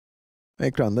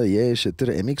Ekranda y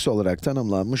eşittir mx olarak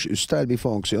tanımlanmış üstel bir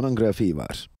fonksiyonun grafiği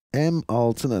var.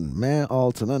 m6'nın,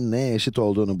 m6'nın neye eşit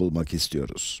olduğunu bulmak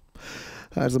istiyoruz.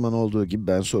 Her zaman olduğu gibi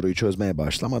ben soruyu çözmeye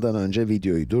başlamadan önce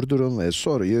videoyu durdurun ve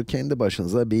soruyu kendi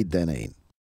başınıza bir deneyin.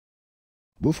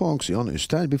 Bu fonksiyon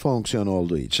üstel bir fonksiyon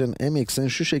olduğu için mx'in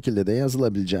şu şekilde de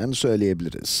yazılabileceğini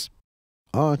söyleyebiliriz.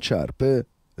 a çarpı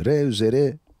r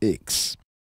üzeri x.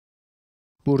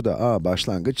 Burada a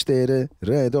başlangıç değeri,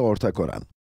 r de ortak oran.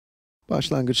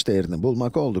 Başlangıç değerini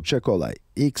bulmak oldukça kolay.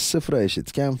 X sıfıra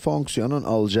eşitken fonksiyonun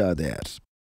alacağı değer.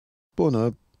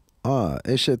 Bunu a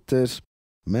eşittir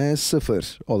m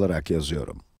sıfır olarak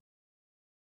yazıyorum.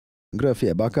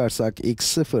 Grafiğe bakarsak x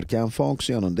sıfırken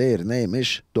fonksiyonun değeri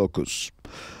neymiş? 9.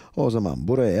 O zaman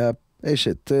buraya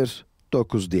eşittir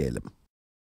 9 diyelim.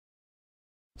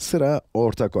 Sıra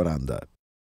ortak oranda.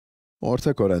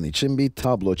 Ortak oran için bir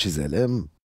tablo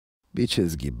çizelim. Bir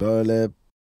çizgi böyle,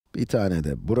 bir tane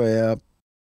de buraya.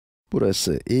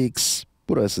 Burası x,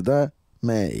 burası da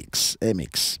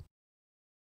mx.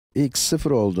 X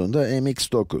 0 olduğunda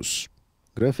mx 9.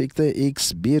 Grafikte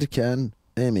x 1 iken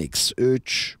mx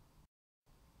 3.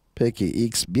 Peki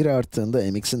x 1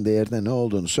 arttığında mx'in değerine ne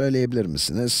olduğunu söyleyebilir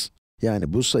misiniz?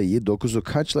 Yani bu sayıyı 9'u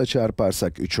kaçla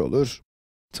çarparsak 3 olur?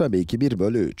 Tabii ki 1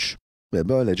 bölü 3. Ve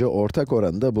böylece ortak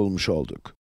oranı da bulmuş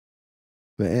olduk.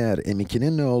 Ve eğer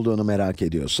m2'nin ne olduğunu merak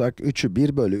ediyorsak, 3'ü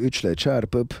 1 bölü 3 ile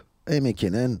çarpıp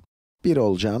m2'nin 1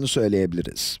 olacağını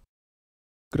söyleyebiliriz.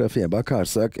 Grafiğe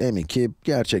bakarsak m2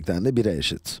 gerçekten de 1'e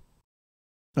eşit.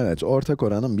 Evet, ortak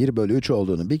oranın 1 bölü 3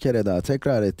 olduğunu bir kere daha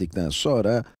tekrar ettikten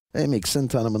sonra mx'in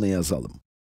tanımını yazalım.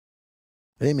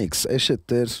 mx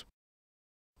eşittir,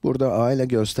 burada a ile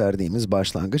gösterdiğimiz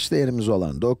başlangıç değerimiz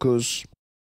olan 9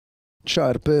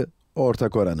 çarpı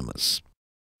ortak oranımız.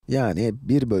 Yani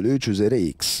 1 bölü 3 üzeri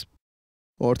x.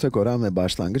 Ortak oran ve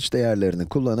başlangıç değerlerini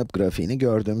kullanıp grafiğini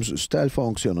gördüğümüz üstel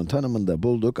fonksiyonun tanımını da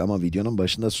bulduk ama videonun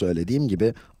başında söylediğim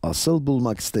gibi asıl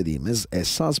bulmak istediğimiz,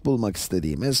 esas bulmak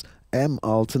istediğimiz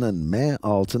m6'nın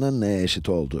m6'nın neye eşit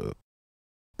olduğu.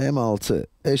 m6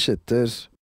 eşittir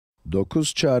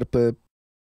 9 çarpı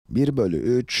 1 bölü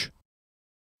 3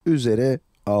 üzeri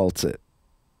 6.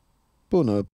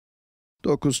 Bunu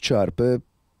 9 çarpı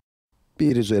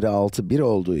 1 üzeri 6 1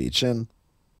 olduğu için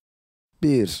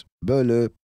 1 bölü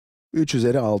 3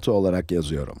 üzeri 6 olarak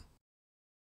yazıyorum.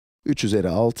 3 üzeri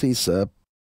 6 ise,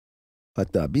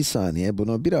 hatta bir saniye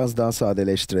bunu biraz daha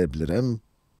sadeleştirebilirim.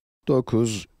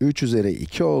 9, 3 üzeri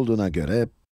 2 olduğuna göre,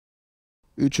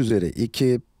 3 üzeri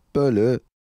 2 bölü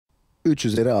 3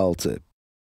 üzeri 6.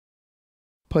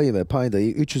 Payı ve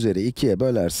paydayı 3 üzeri 2'ye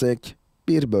bölersek,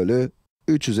 1 bölü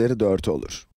 3 üzeri 4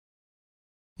 olur.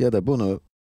 Ya da bunu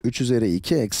 3 üzeri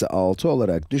 2 eksi 6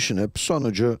 olarak düşünüp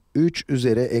sonucu 3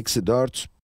 üzeri eksi 4,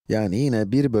 yani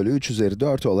yine 1 bölü 3 üzeri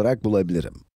 4 olarak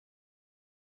bulabilirim.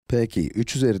 Peki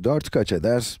 3 üzeri 4 kaç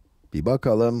eder? Bir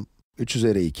bakalım. 3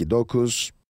 üzeri 2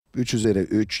 9, 3 üzeri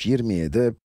 3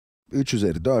 27, 3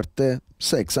 üzeri 4 de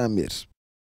 81.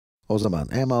 O zaman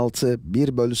m6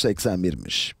 1 bölü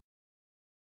 81'miş.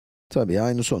 Tabii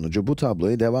aynı sonucu bu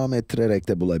tabloyu devam ettirerek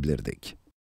de bulabilirdik.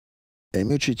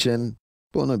 m3 için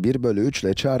bunu 1 bölü 3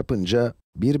 ile çarpınca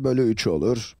 1 bölü 3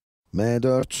 olur.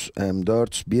 m4,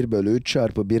 m4, 1 bölü 3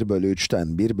 çarpı 1 bölü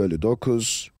 3'ten 1 bölü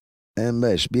 9,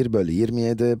 m5, 1 bölü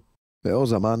 27 ve o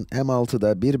zaman m6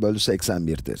 da 1 bölü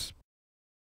 81'dir.